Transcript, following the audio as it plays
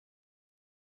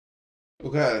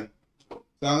Okay, so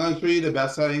I'm going to show you the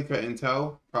best setting for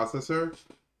Intel processor.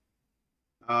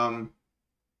 Um,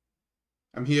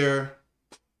 I'm here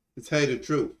to tell you the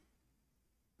truth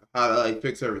of how to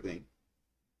fix everything.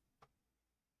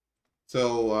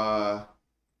 So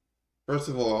first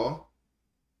of all,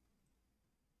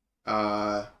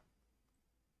 well,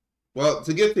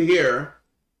 to get to here,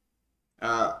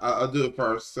 I'll do it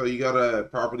first. So you go to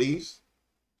properties.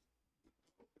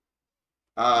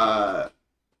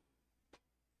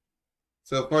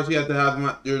 So first you have to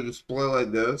have your display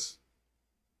like this.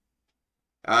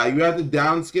 You have to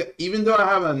downscale. Even though I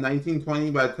have a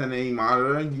 1920 by 1080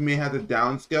 monitor, you may have to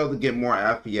downscale to get more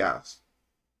FPS.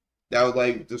 That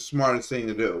was the smartest thing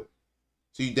to do.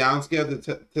 So you downscale to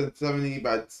 1070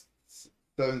 by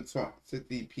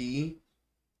 760p.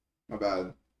 My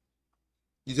bad.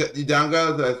 You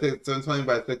downgrade to 720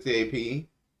 by 60p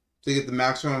to get the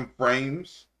maximum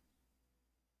frames.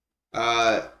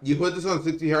 You put this on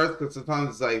 60 hertz because sometimes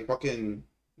it's like fucking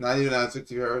not even on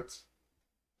 60 hertz.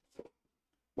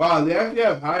 Wow, they actually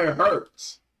have higher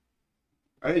hertz.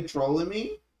 Are they trolling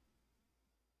me?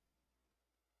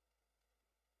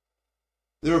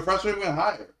 The refresh rate went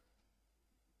higher.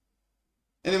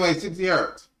 Anyway, 60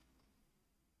 hertz.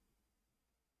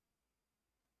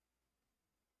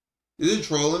 Is it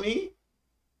trolling me?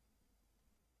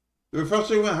 The refresh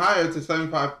rate went higher to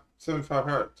 75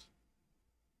 hertz.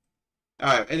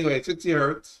 Alright, anyway, 60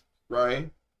 hertz, right?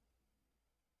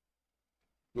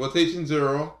 Rotation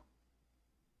 0.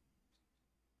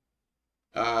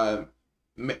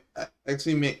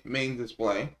 Actually main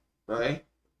display, right?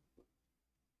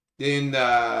 Then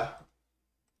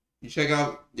you check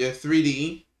out your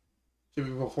 3D. Should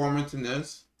be performance in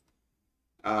this.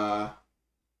 Your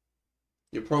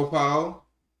profile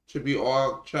should be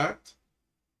all checked.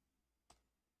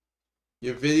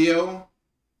 Your video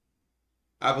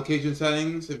application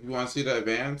settings, if you want to see the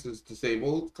advanced, is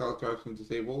disabled. Color correction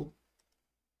disabled.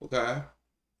 Okay.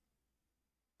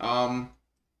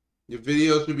 Your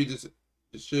video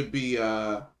should be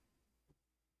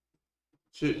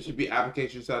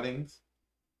application settings.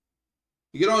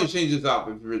 You can only change this up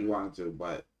if you really wanted to,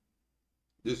 but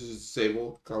this is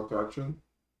disabled, color correction,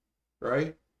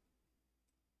 right?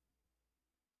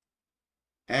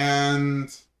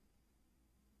 And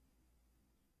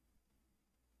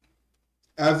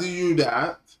after you do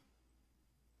that,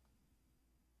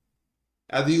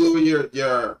 after you look at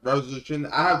your resolution,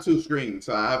 I have two screens,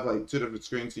 so I have two different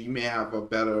screens, so you may have a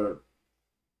better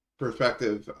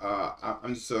perspective.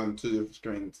 I'm just on two different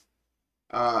screens.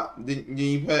 Then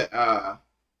you put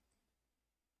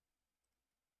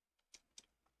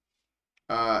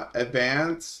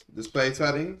advanced display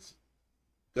settings.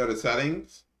 Go to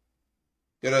settings.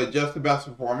 Go to adjust the best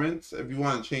performance. If you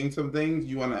want to change some things,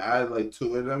 you want to add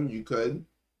two of them, you could.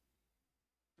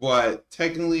 But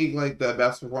technically, the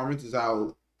best performance is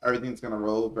how everything's gonna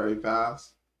roll very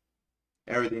fast.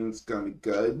 Everything's gonna be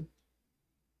good.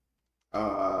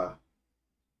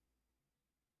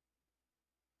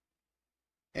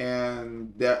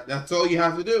 And that's all you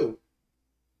have to do.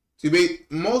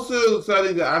 Most of the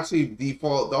settings are actually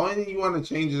default. The only thing you want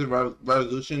to change is the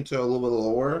resolution to a little bit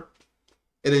lower.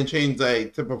 And then change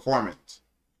to performance.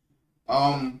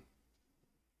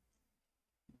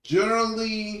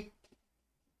 Generally,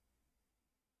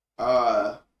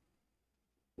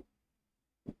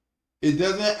 it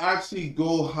doesn't actually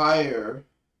go higher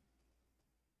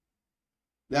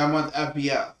than 1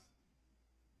 FPS.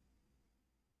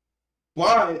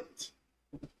 But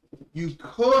you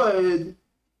could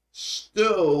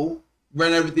still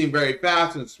run everything very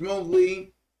fast and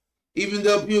smoothly. Even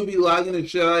though people be lagging the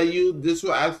shit out of you, this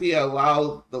will actually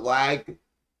allow the lag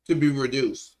to be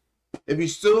reduced. If you're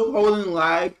still holding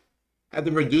lag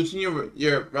after reducing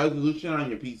your resolution on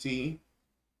your PC,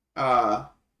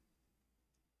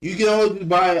 you can always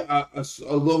buy a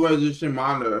low resolution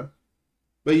monitor.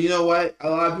 But you know what? A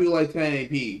lot of people like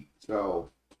 1080p. So,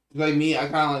 like me, I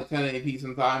kind of like 1080p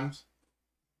sometimes.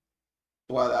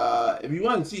 But if you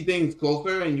want to see things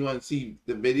closer and you want to see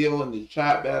the video and the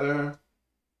chat better,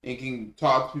 and can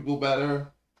talk to people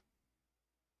better,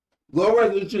 low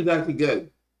resolution is actually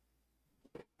good.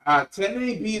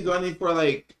 1080p is only for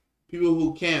people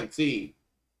who can't see.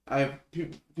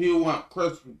 People want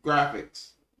crisp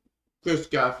graphics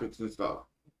and stuff.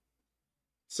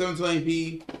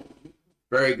 720p,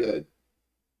 very good.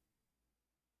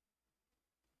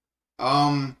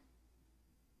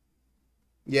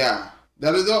 Yeah,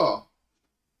 that is all.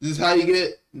 This is how you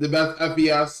get the best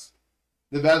FPS,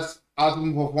 the best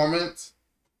optimum performance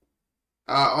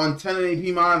on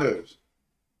 1080p monitors.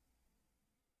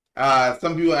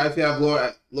 Some people actually have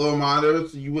lower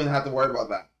monitors, so you wouldn't have to worry about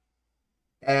that.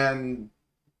 And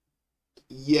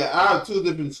yeah, I have two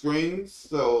different screens,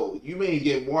 so you may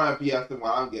get more FPS than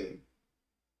what I'm getting.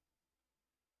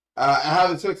 I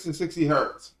have it set to 60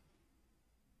 hertz.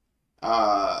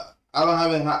 I don't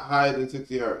have it higher than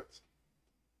 60 hertz.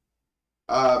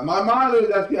 My monitor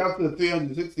is actually out to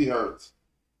 360 hertz.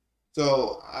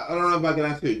 So I don't know if I can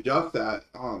actually adjust that.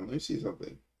 Let me see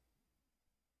something.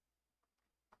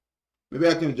 Maybe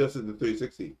I can adjust it to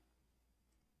 360.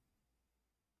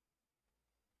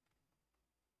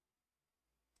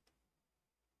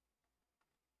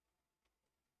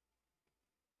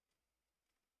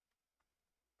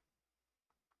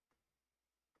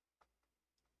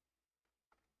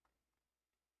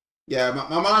 Yeah,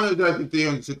 my monitor is actually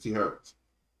 360 hertz.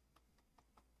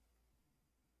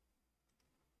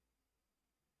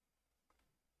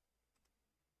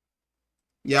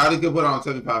 Yeah, I could put it on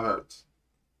 75 hertz.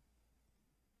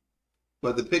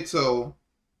 But the Pixel,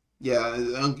 yeah,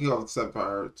 it only goes 75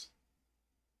 hertz.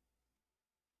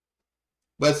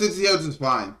 But 60 hertz is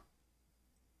fine.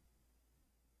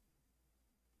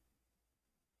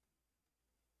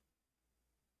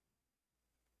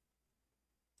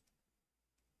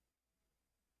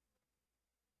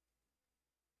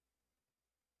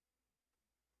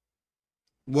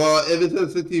 Well, if it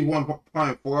says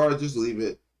 61.4, just leave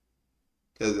it.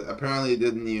 Because apparently it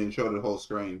didn't even show the whole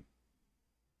screen.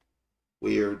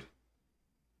 Weird.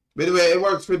 But anyway, it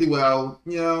works pretty well.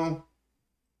 You know,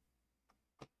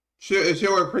 it should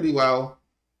work pretty well.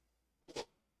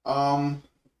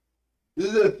 This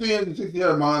is a 360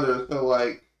 hertz monitor, so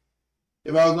like,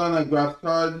 if I was on a graphics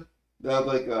card that was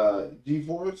like a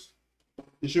GeForce,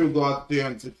 it should go out to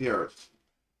 360 hertz.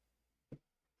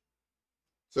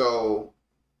 So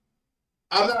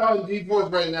I'm not on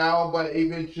GeForce right now, but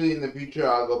eventually in the future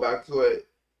I'll go back to it.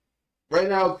 Right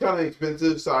now it's kind of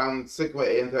expensive, so I'm sick with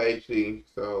anti-HD.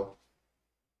 So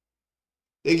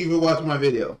thank you for watching my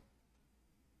video.